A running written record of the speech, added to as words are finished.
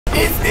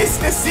Is this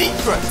the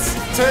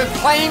secret to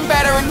playing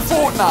better in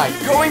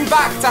Fortnite? Going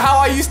back to how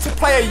I used to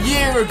play a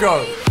year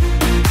ago.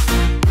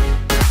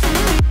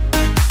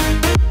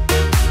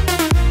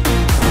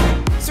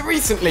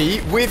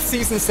 Recently, with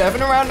Season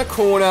 7 around the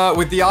corner,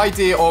 with the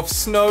idea of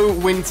snow,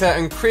 winter,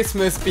 and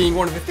Christmas being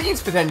one of the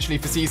themes potentially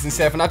for Season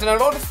 7, I've done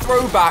a lot of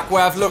throwback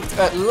where I've looked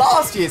at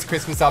last year's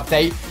Christmas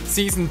update,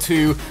 Season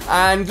 2,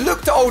 and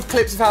looked at old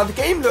clips of how the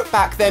game looked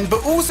back then,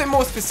 but also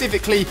more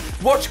specifically,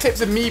 watched clips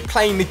of me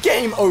playing the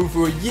game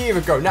over a year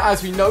ago. Now,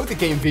 as we know, the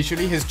game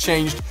visually has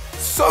changed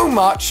so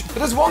much, but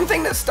there's one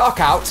thing that stuck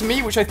out to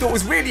me, which I thought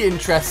was really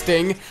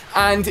interesting,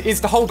 and is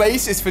the whole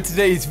basis for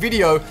today's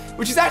video,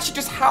 which is actually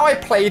just how I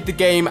played the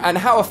game and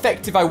how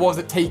effective I was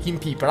at taking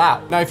people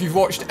out. Now, if you've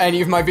watched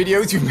any of my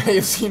videos, you may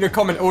have seen a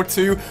comment or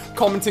two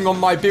commenting on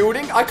my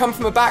building. I come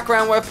from a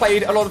background where I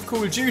played a lot of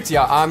Call of Duty.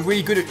 I'm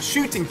really good at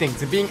shooting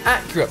things and being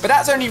accurate, but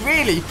that's only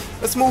really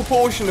a small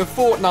portion of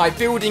Fortnite.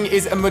 Building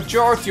is a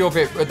majority of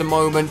it at the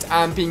moment,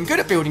 and being good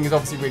at building is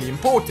obviously really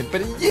important.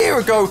 But a year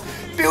ago,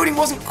 building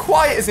wasn't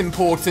quite as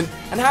important,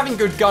 and having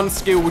good gun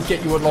skill would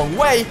get you a long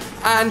way,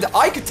 and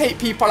I could take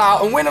people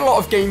out and win a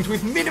lot of games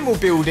with minimal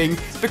building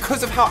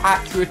because of how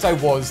accurate I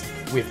was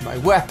with my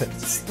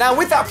weapons. Now,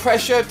 with that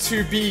pressure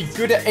to be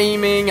good at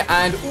aiming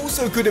and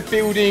also good at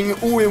building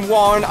all in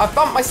one, I've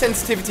bumped my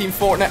sensitivity in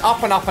Fortnite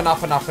up and up and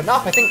up and up and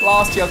up. I think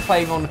last year I was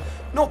playing on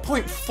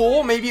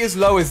 0.4, maybe as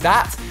low as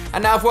that,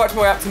 and now I've worked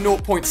my way up to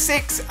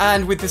 0.6,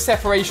 and with the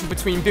separation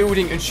between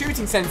building and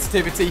shooting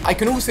sensitivity, I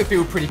can also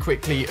build pretty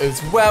quickly as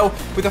well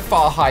with a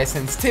far higher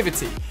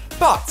sensitivity.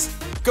 But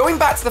going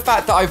back to the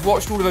fact that I've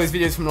watched all of those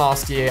videos from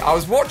last year, I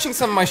was watching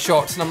some of my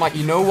shots and I'm like,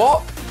 you know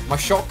what? My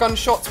shotgun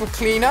shots were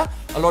cleaner,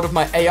 a lot of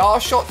my AR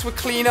shots were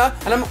cleaner,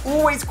 and I'm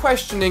always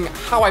questioning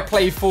how I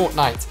play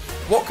Fortnite.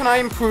 What can I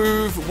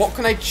improve? What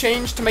can I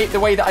change to make the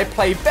way that I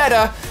play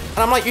better? And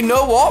I'm like, you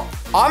know what?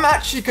 I'm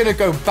actually going to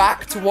go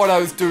back to what I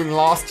was doing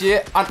last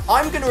year, and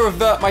I'm going to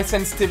revert my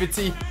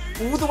sensitivity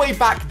all the way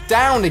back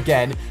down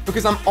again,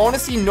 because I'm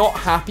honestly not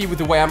happy with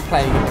the way I'm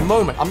playing at the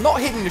moment. I'm not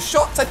hitting the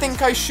shots I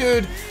think I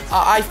should.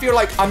 I feel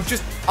like I'm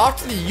just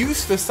utterly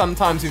useless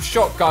sometimes with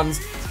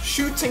shotguns,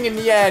 shooting in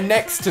the air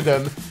next to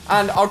them,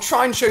 and I'll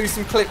try and show you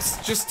some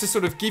clips just to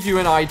sort of give you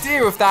an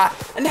idea of that.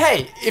 And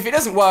hey, if it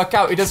doesn't work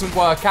out, it doesn't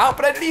work out,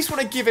 but I at least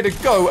want to give it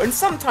a go, and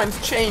sometimes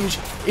change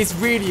is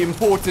really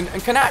important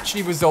and can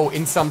actually result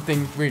in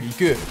something really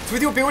good. So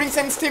with your building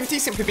sensitivity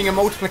simply being a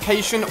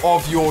multiplication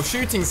of your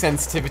shooting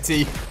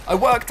sensitivity, I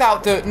worked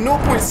out that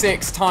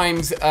 0.6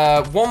 times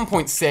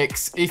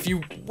 1.6, if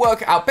you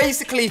work it out,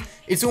 basically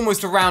it's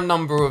almost a round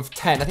number of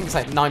 10. I think it's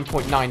like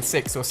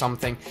 9.96 or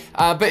something.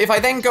 But if I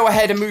then go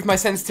ahead and move my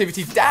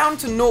sensitivity down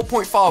to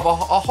 0.5, a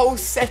whole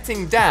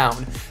setting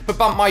down, but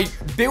bump my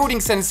building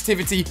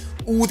sensitivity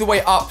all the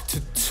way up to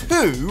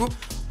 2,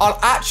 I'll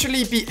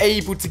actually be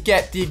able to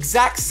get the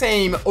exact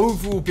same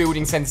overall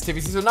building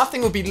sensitivity, so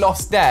nothing will be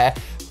lost there.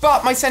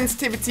 But my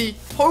sensitivity,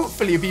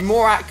 hopefully, will be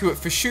more accurate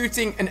for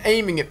shooting and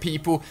aiming at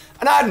people.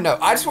 And I don't know,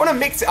 I just want to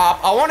mix it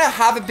up. I want to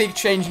have a big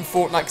change in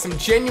Fortnite because I'm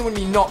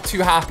genuinely not too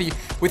happy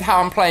with how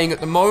I'm playing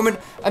at the moment.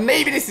 And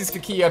maybe this is the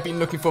key I've been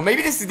looking for.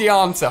 Maybe this is the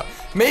answer.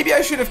 Maybe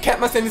I should have kept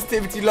my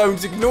sensitivity low and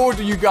just ignored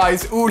you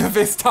guys all of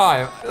this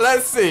time.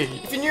 Let's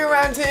see. If you're new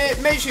around here,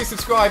 make sure you're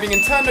subscribing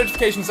and turn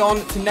notifications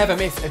on to never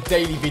miss a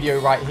daily video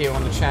right here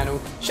on the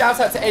channel. Shout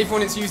out to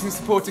everyone that's using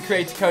supporter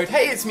creator code.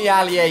 Hey, it's me,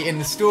 Ali A, in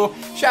the store.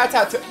 Shout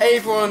out to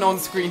everyone on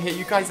screen here.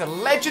 You guys are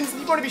legends,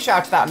 and you want to be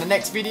shouted out in the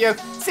next video,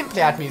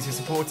 simply add me as your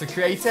supporter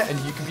creator and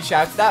you can be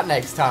shouted out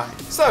next time.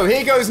 So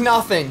here goes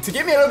nothing. To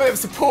give me a little bit of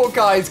support,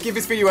 guys, give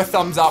this video a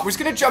thumbs up. We're just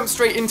going to jump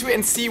straight into it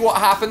and see what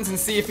happens and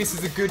see if this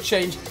is a good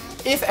change,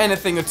 if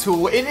anything at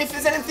all, and if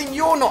there's anything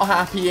you're not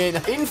happy in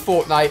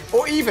Fortnite,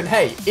 or even,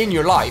 hey, in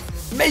your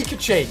life. Make a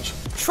change.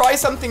 Try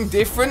something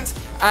different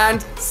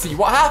and see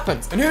what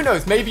happens. And who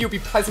knows, maybe you'll be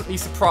pleasantly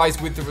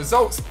surprised with the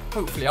results.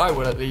 Hopefully I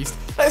will, at least.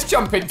 Let's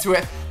jump into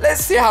it.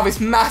 Let's see how this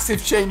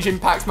massive change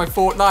impacts my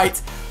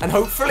Fortnite. And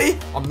hopefully,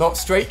 I'm not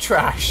straight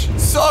trash.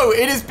 So,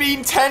 it has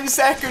been 10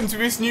 seconds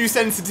with this new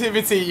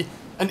sensitivity.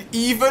 And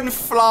even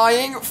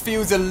flying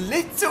feels a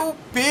little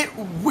bit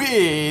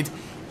weird.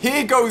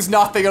 Here goes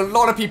nothing. A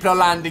lot of people are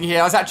landing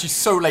here. I was actually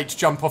so late to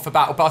jump off a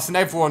battle bus, and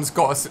everyone's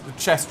got a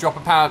chest drop,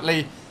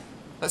 apparently.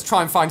 Let's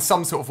try and find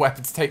some sort of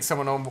weapon to take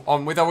someone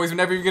on with. Otherwise, we're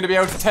never even going to be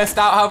able to test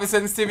out how the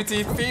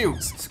sensitivity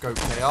feels. Scope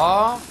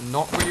AR.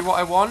 Not really what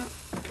I want.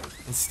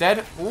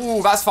 Instead,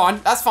 ooh, that's fine.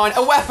 That's fine.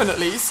 A weapon, at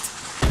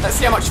least. Let's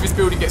see how much of this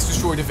building gets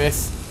destroyed with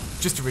this.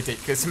 Just a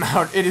ridiculous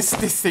amount.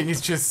 This thing is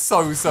just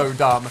so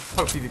dumb.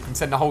 Hopefully, they can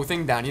send the whole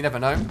thing down. You never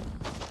know.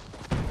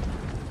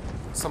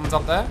 Someone's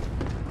up there.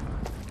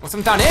 Or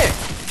someone down here.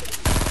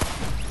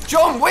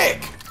 John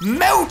Wick.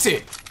 Melt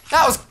it.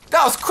 That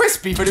was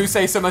crispy, if I do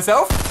say so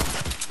myself.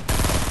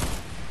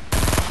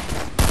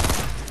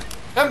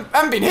 I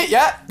haven't been hit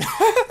yet.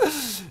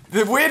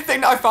 The weird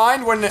thing that I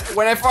find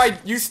whenever I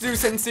used to do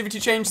sensitivity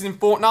changes in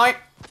Fortnite.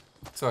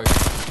 Sorry.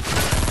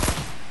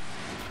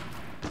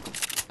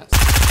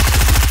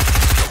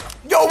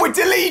 Yo, we're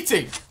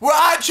deleting. We're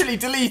actually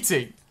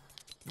deleting.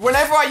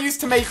 Whenever I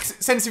used to make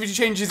sensitivity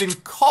changes in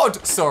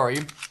COD, sorry,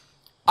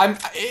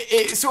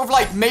 it sort of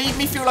like made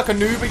me feel like a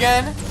noob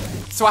again.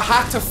 So I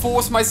had to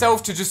force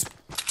myself to just...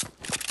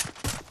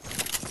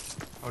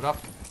 Hold up.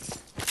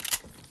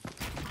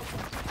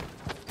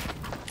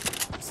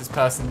 What's this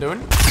person doing?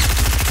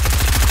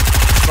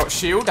 Got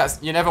shield.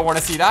 You never want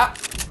to see that.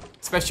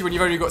 Especially when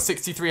you've only got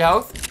 63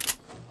 health.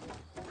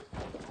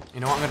 You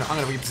know what? I'm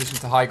gonna reposition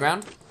to high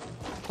ground.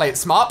 Play it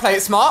smart. Play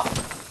it smart.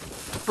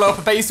 Blow up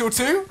a base or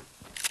two.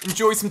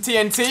 Enjoy some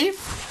TNT.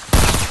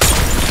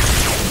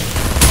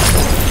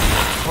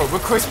 Oh, we're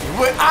crispy.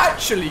 We're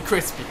actually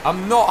crispy.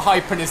 I'm not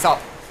hyping this up.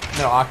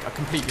 No, I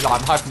completely lie.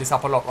 I'm hyping this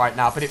up a lot right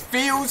now, but it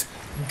feels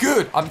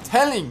good. I'm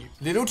telling you.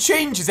 Little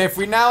changes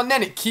every now and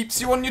then. It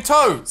keeps you on your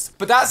toes.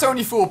 But that's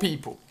only 4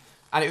 people.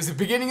 And it was the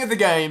beginning of the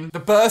game. The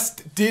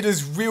burst did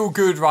us real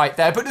good right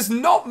there, but there's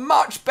not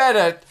much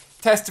better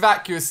test of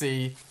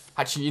accuracy.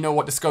 Actually, you know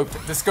what? The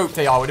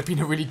scoped AR would have been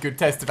a really good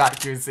test of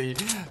accuracy.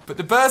 But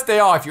the burst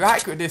AR, if you're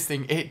accurate at this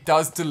thing, it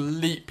does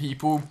delete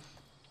people.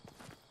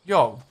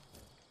 Yo.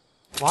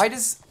 Why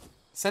does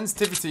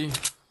sensitivity...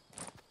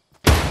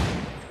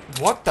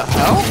 What the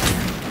hell?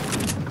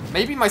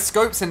 Maybe my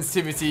scope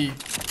sensitivity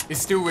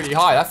is still really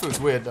high. That feels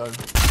weird, though.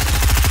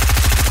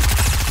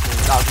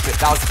 That was a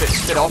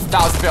bit off.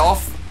 That was a bit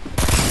off.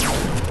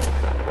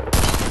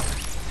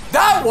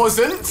 That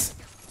wasn't!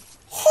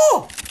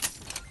 Huh!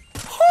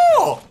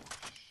 Huh!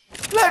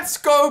 Let's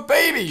go,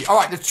 baby!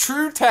 Alright, the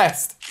true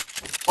test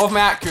of my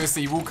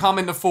accuracy will come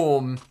in the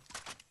form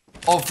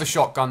of the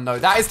shotgun, though.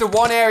 That is the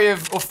one area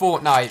of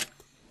Fortnite,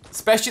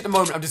 especially at the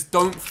moment, I just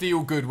don't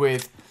feel good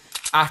with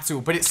at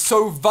all. But it's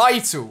so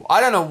vital.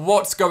 I don't know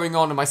what's going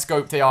on in my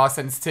scoped AR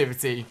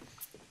sensitivity.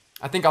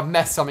 I think I've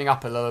messed something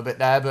up a little bit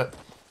there, but...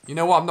 You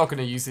know what? I'm not going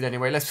to use it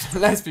anyway.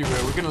 Let's be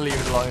real. We're going to leave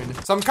it alone.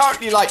 So I'm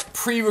currently like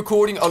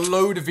pre-recording a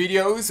load of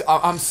videos.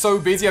 I'm so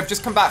busy. I've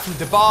just come back from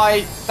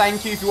Dubai.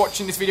 Thank you if you're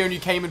watching this video and you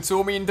came and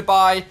saw me in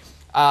Dubai.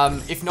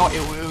 If not,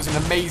 it was an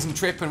amazing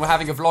trip and we're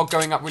having a vlog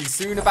going up really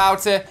soon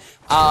about it.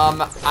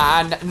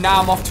 And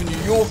now I'm off to New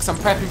York, so I'm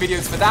prepping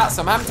videos for that.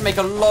 So I'm having to make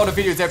a lot of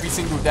videos every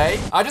single day.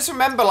 I just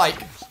remember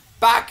like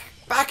back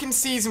in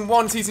season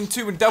 1, season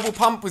 2 when Double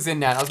Pump was in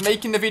there. And I was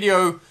making the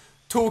video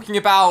talking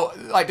about,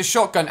 like, the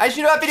shotgun. As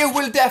you know, that video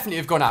will definitely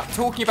have gone up.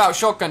 Talking about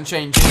shotgun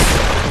changes.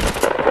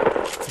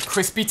 It's a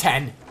crispy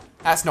 10.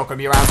 That's not going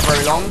to be around for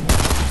very long.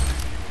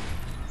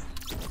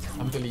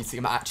 I'm deleting.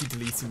 I'm actually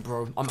deleting,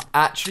 bro. I'm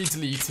actually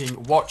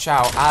deleting. Watch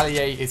out.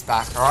 Allier is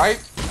back,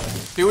 alright?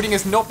 Building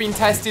has not been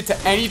tested to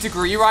any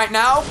degree right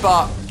now,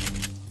 but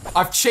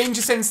I've changed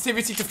the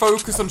sensitivity to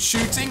focus on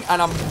shooting,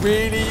 and I'm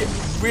really,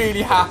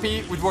 really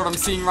happy with what I'm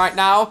seeing right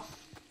now.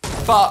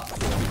 But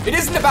it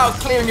isn't about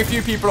clearing a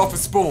few people off a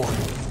spawn.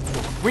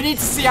 We need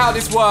to see how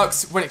this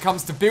works when it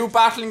comes to build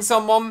battling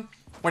someone,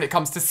 when it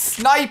comes to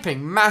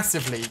sniping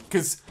massively,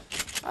 because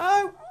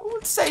I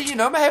would say, you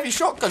know, my heavy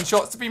shotgun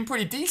shots have been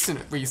pretty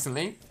decent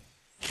recently.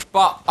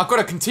 But I've got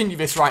to continue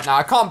this right now.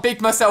 I can't big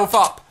myself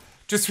up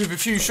just with a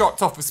few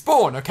shots off a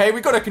spawn, okay?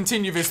 We've got to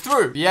continue this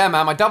through. But yeah,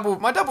 man, my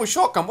double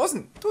shotgun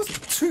wasn't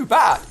too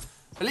bad.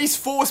 At least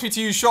forced me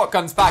to use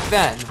shotguns back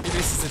then. Maybe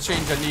this is a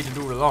change I needed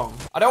all along.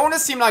 I don't want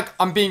to seem like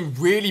I'm being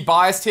really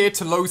biased here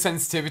to low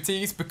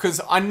sensitivities because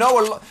I know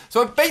a lot.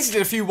 So I basically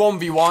did a few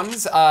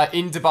 1v1s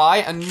in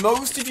Dubai and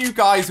most of you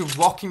guys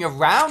are rocking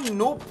around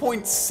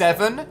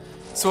 0.7.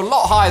 So a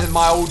lot higher than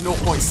my old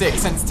 0.6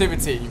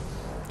 sensitivity.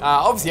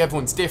 Obviously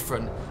everyone's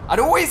different. I'd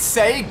always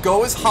say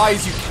go as high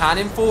as you can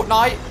in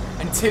Fortnite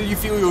until you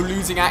feel you're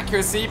losing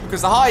accuracy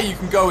because the higher you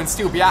can go and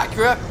still be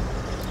accurate,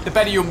 the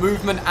better your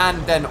movement,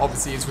 and then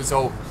obviously as a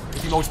result,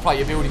 if you multiply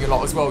your building a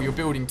lot as well, you're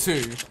building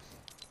too.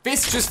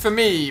 This just for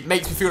me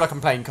makes me feel like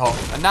I'm playing COD,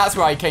 and that's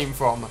where I came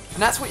from.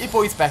 And that's what your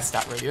boy's best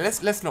at, really.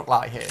 Let's not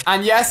lie here.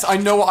 And yes, I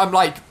know I'm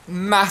like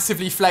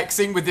massively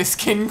flexing with this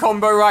skin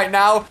combo right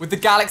now, with the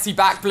Galaxy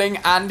back bling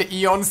and the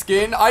Eon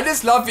skin. I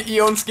just love the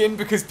Eon skin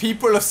because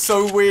people are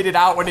so weirded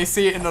out when they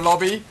see it in the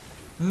lobby.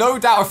 No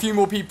doubt a few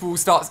more people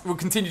will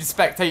continue to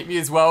spectate me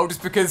as well,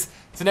 just because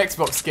it's an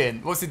Xbox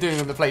skin. What's it doing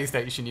on the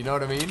PlayStation, you know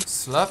what I mean?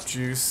 Slurp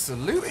juice. The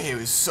loot here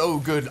is so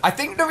good. I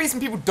think the reason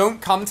people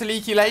don't come to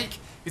Leaky Lake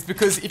is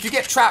because if you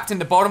get trapped in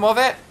the bottom of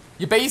it,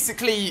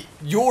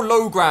 you're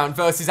low ground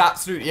versus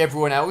absolutely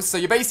everyone else. So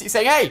you're basically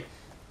saying, hey,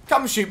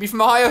 come shoot me from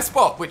a higher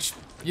spot, which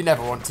you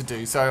never want to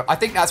do. So I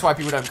think that's why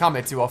people don't come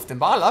here too often.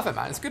 But I love it,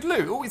 man. It's good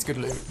loot. Always good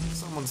loot.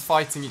 Someone's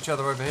fighting each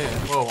other over here.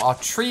 Whoa, our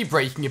tree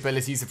breaking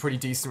abilities are pretty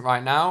decent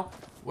right now.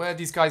 Where are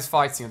these guys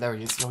fighting? Oh, there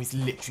he is. Yo, he's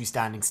literally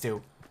standing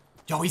still.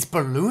 Yo, he's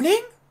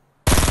ballooning?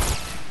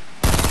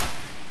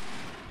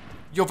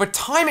 Yo, the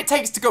time it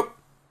takes to go...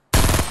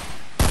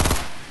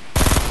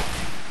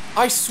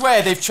 I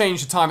swear they've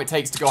changed the time it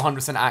takes to go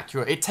 100%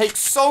 accurate. It takes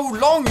so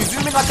long. You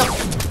zoom in like a...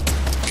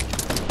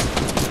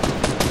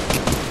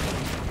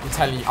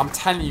 I'm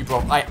telling you, bro.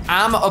 I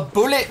am a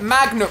bullet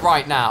magnet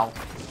right now.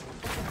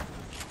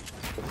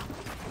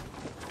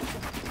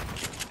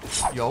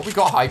 Yo, we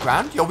got high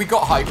ground. Yo, we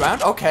got high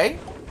ground. Okay.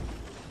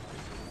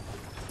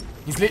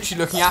 He's literally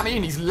looking at me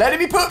and he's letting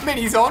me put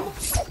minis on.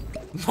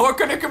 Not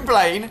gonna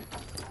complain.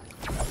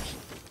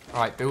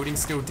 Alright,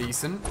 building's still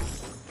decent. I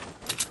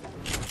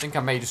think I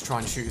may just try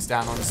and shoot us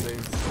down, honestly.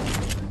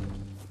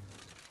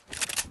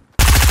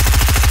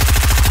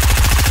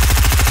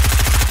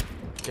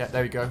 Yeah,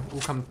 there we go.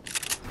 All come...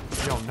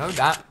 Yo, know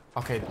that.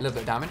 Okay, a little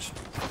bit of damage.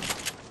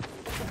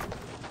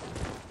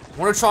 I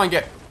want to try and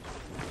get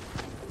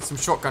some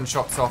shotgun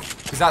shots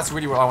off, because that's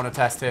really what I want to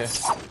test here.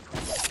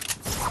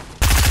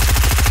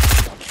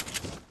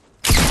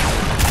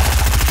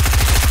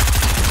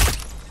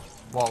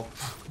 Whoa.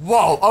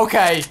 Whoa,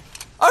 okay.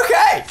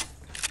 Okay.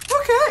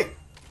 Okay.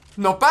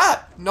 Not bad.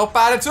 Not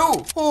bad at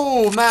all.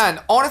 Oh, man.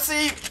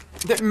 Honestly,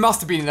 that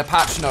must have been in the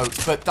patch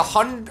notes, but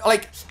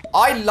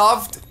I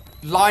loved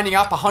lining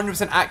up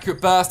 100%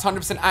 accurate burst,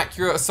 100%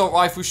 accurate assault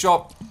rifle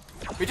shot.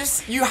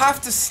 You have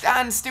to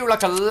stand still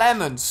like a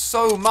lemon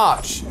so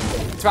much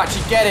to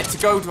actually get it to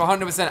go to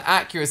 100%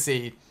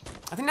 accuracy.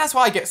 I think that's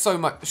why I get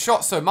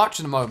shot so much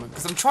in the moment,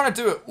 because I'm trying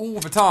to do it all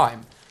the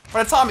time.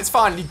 By the time it's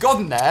finally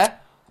gotten there,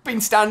 I've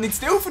been standing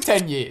still for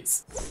 10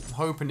 years. I'm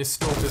hoping this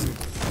storm doesn't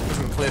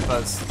clip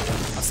us.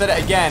 I've said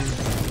it again.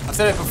 I've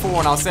said it before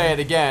and I'll say it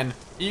again.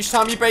 Each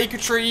time you break a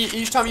tree,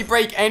 each time you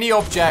break any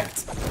object,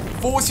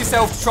 force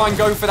yourself to try and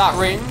go for that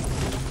ring.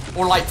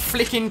 Or like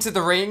flick into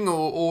the ring,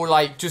 or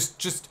like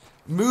just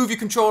move your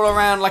controller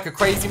around like a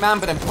crazy man,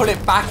 but then pull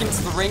it back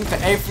into the ring for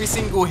every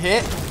single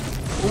hit.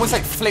 Almost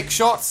like flick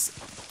shots.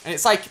 And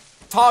it's like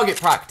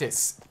target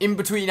practice in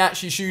between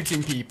actually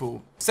shooting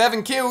people.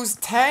 7 kills,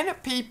 10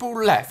 people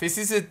left. This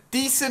is a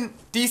decent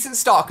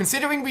start,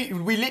 considering we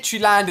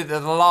literally landed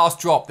at the last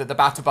drop that the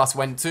battle bus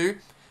went to.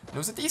 There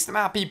was a decent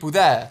amount of people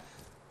there,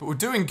 but we're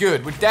doing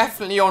good. We're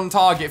definitely on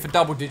target for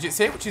double digits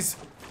here, which is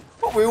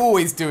what we're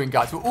always doing,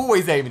 guys. We're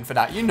always aiming for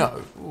that, you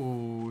know.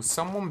 Ooh,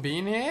 someone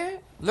being here?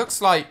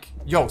 Looks like,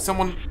 yo,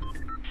 someone.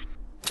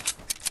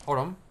 Hold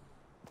on.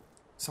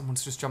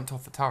 Someone's just jumped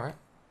off the turret.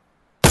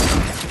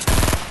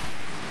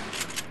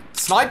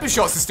 Sniper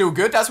shots are still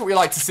good. That's what we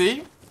like to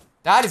see.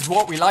 That is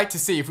what we like to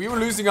see. If we were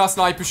losing our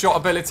sniper shot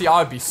ability,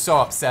 I would be so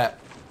upset.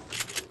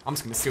 I'm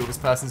just going to steal this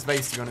person's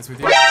base, to be honest with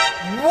you.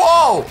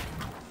 Whoa!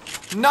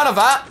 None of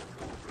that.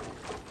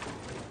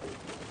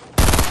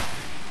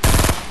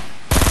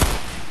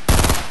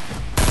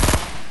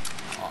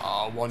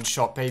 Oh, one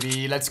shot,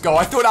 baby. Let's go.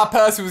 I thought that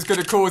person was going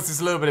to cause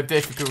us a little bit of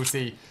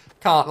difficulty.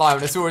 Can't lie,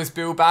 when I saw this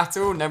build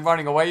battle and then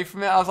running away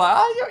from it, I was like,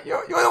 ah,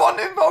 you're the one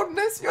involved in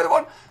this. You're the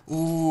one.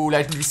 Ooh,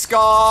 legendary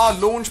scar,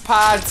 launch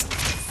pads,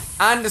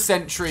 and a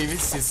sentry.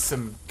 This is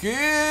some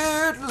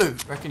good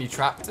loot. Reckon he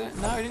trapped it?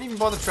 No, he didn't even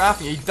bother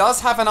trapping it. He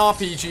does have an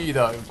RPG,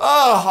 though.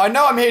 Oh, I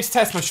know I'm here to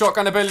test my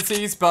shotgun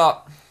abilities,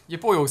 but your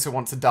boy also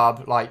wants a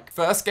dub. Like,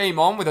 first game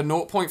on with a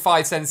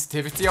 0.5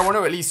 sensitivity, I want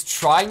to at least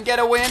try and get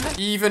a win,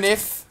 even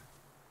if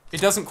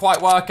it doesn't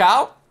quite work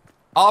out.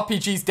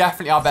 RPG's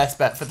definitely our best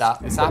bet for that.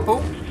 This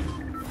apple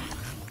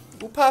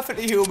will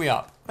perfectly heal me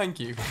up. Thank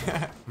you.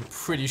 I'm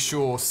pretty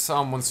sure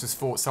someone's just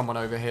fought someone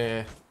over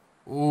here.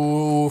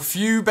 Ooh,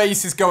 few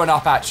bases going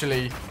up,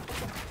 actually.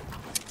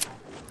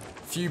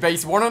 Few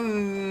bases.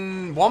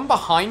 One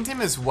behind him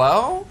as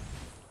well.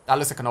 That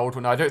looks like an old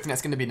one. I don't think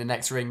that's going to be in the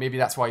next ring. Maybe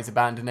that's why he's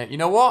abandoned it. You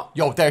know what?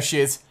 Yo, there she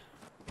is.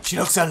 She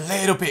looks a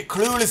little bit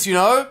clueless, you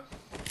know?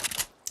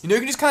 You know,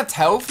 you can just kind of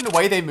tell from the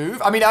way they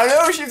move. I mean, I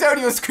know she's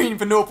only on screen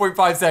for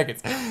 0.5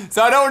 seconds,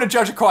 so I don't want to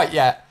judge her quite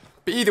yet.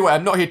 But either way,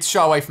 I'm not here to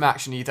shy away from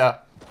action either.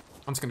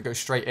 I'm just going to go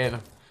straight in.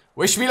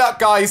 Wish me luck,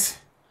 guys.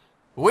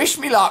 Wish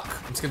me luck.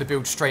 I'm just going to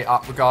build straight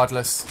up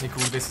regardless. Take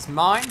all this as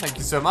mine. Thank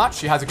you so much.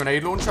 She has a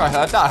grenade launcher. I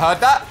heard that. I heard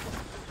that.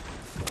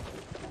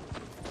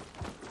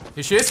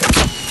 Here she is.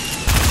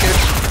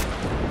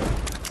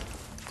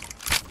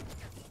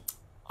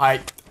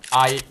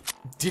 I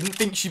didn't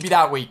think she'd be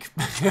that weak.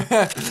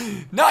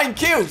 9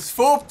 kills.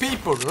 4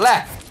 people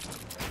left.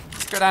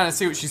 Let's go down and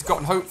see what she's got.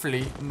 And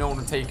hopefully, no one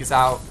will take us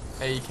out.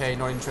 AK,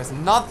 not interested.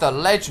 Another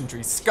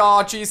legendary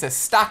scar. Jeez, they're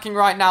stacking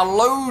right now.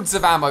 Loads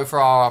of ammo for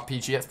our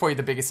RPG. That's probably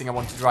the biggest thing I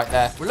wanted right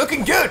there. We're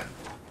looking good.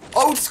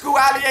 Old school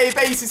Allier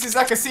base. This is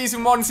like a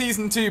season 1,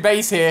 season 2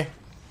 base here.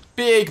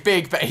 Big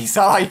base.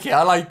 I like it.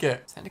 I like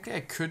it. Technically,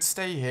 I could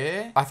stay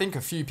here. I think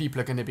a few people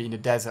are going to be in the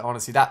desert,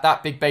 honestly.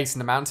 That big base in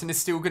the mountain is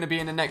still going to be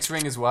in the next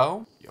ring as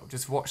well. Yo,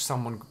 just watch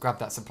someone grab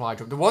that supply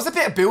drop. There was a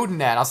bit of building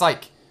there, and I was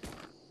like,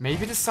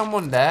 maybe there's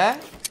someone there?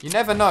 You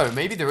never know.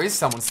 Maybe there is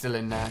someone still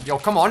in there. Yo,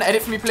 come on.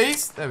 Edit for me,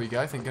 please. There we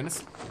go. Thank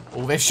goodness.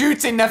 Oh, they're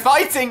shooting. They're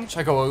fighting. Should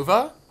I go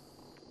over?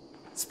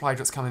 Supply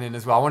drop's coming in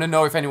as well. I want to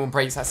know if anyone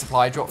breaks that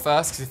supply drop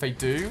first, because if they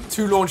do,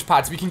 2 launch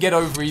pads. We can get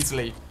over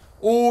easily.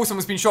 Oh,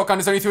 someone's been shotgunned.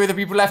 There's only 3 other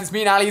people left. It's me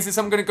and Ali. Is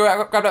someone going to go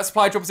out, grab that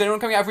supply drop? Is anyone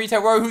coming out of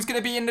retail row? Who's going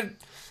to be in the...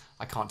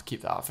 I can't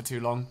keep that up for too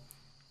long.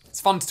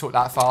 It's fun to talk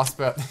that fast,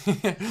 but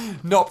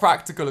not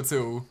practical at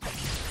all.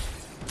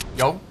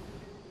 Yo.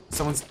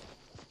 Someone's...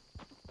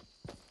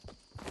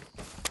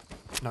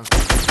 No.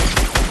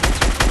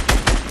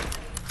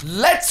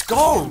 Let's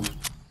go!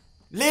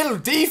 Little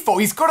default.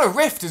 He's got a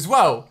rift as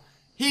well.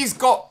 He's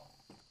got...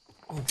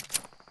 Oh.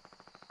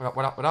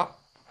 What up?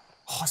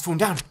 Oh, it's fallen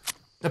down.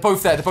 They're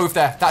both there.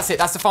 That's it.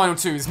 That's the final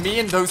 2. It's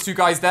me and those 2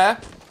 guys there.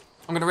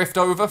 I'm going to rift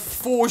over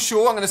for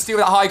sure. I'm going to steal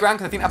that high ground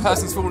because I think that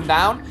person's fallen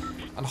down.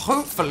 And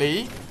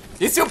hopefully,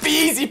 this will be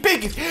easy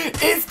pick.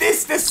 Is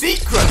this the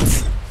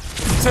secret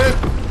to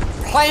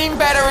playing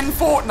better in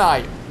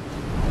Fortnite?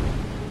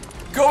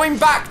 Going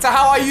back to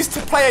how I used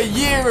to play a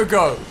year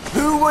ago.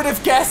 Who would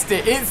have guessed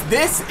it? Is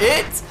this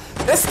it?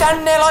 They're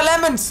standing there like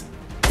lemons.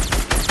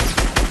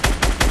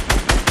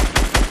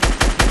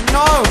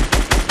 No.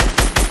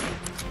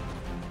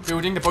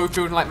 Building, they're both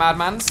building like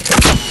madmans.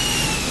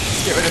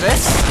 Let's get rid of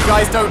this. You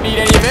guys don't need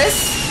any of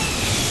this.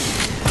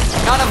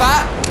 None of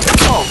that.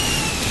 Oh.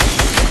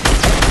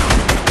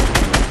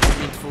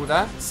 Beautiful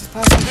there. What's this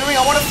person doing?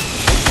 I want to...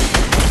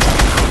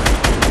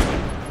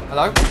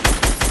 Hello?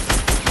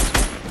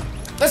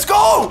 Let's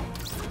go!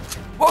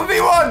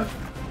 1v1!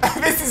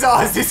 This is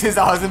ours, this is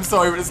ours. I'm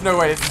sorry, but there's no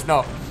way this is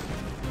not.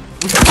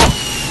 We've got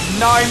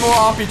 9 more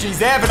RPGs.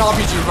 They have an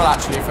RPG as well,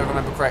 actually, if I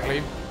remember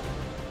correctly.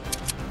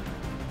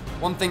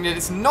 One thing that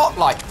is not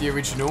like the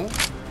original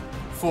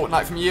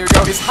Fortnite from a year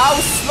ago is how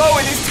slow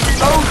it is to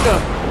reload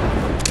them.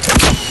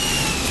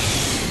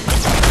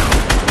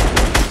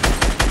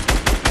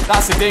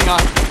 That's a dinger.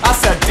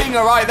 That's a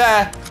dinger right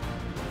there.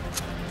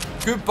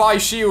 Goodbye,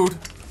 shield.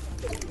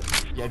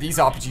 Yeah, these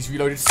RPGs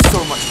reloaded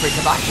so much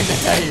quicker back in the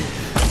day.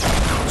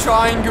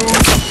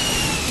 Triangles.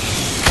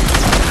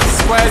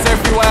 Squares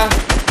everywhere.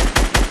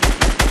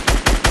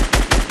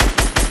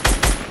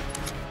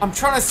 I'm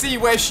trying to see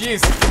where she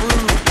is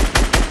through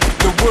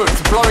the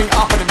woods, blowing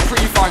up and then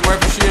pre-firing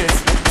wherever she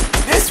is.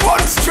 This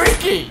one's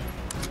tricky.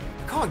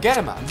 I can't get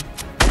her, man.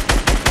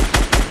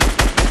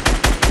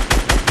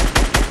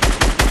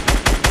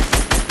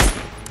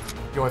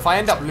 Yo, if I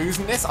end up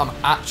losing this, I'm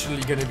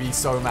actually going to be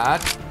so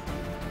mad.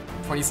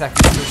 20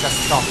 seconds till Chest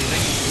to start moving.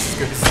 This is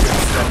good, this is good,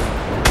 this is good.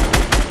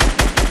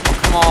 Oh,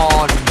 come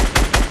on.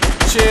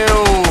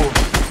 Chill.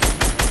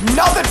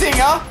 Another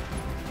dinger.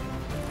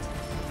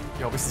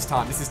 Yo, this is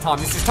time, this is time,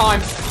 this is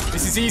time.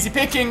 This is easy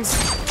pickings.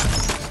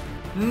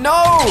 No!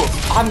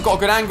 I haven't got a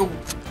good angle.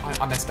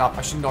 I messed up.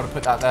 I should not have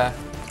put that there.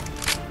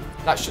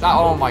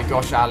 Oh my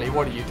gosh, Ali,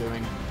 what are you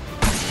doing?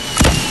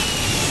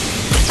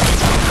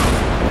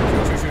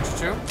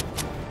 Chill.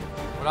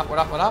 What up, what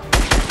up, what up?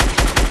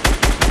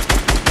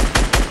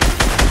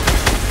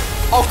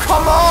 Oh,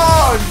 come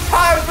on!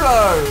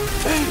 Pablo!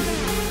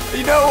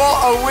 You know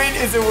what? A win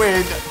is a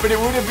win, but it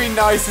would have been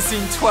nice to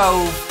see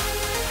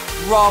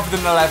 12 rather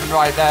than 11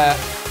 right there.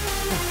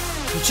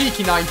 Some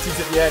cheeky 90s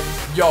at the end.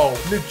 Yo,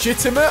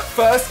 legitimate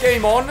first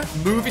game on,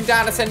 moving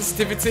down the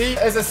sensitivity.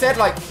 As I said,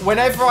 like,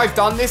 whenever I've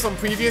done this on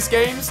previous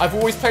games, I've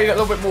always played it a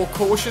little bit more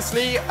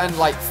cautiously and,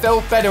 like,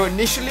 felt better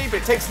initially,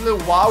 but it takes a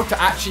little while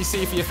to actually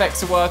see if the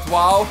effects are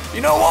worthwhile.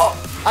 You know what?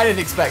 I didn't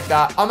expect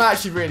that. I'm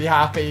actually really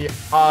happy.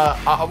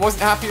 I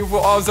wasn't happy with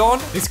what I was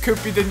on. This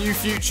could be the new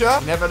future.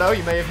 You never know.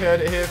 You may have heard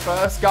it here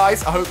first.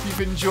 Guys, I hope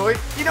you've enjoyed.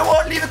 You know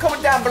what? Leave a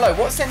comment down below.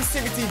 What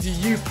sensitivity do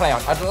you play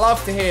on? I'd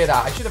love to hear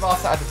that. I should have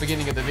asked that at the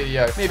beginning of the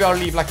video. Maybe I'll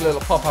leave like a little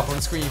pop-up on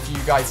screen for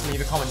you guys to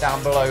leave a comment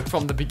down below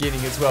from the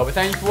beginning as well. But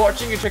thank you for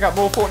watching, and check out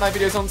more Fortnite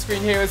videos on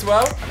screen here as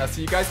well. And I'll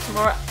see you guys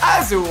tomorrow.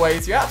 As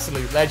always, you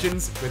absolute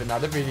legends with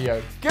another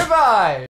video. Goodbye!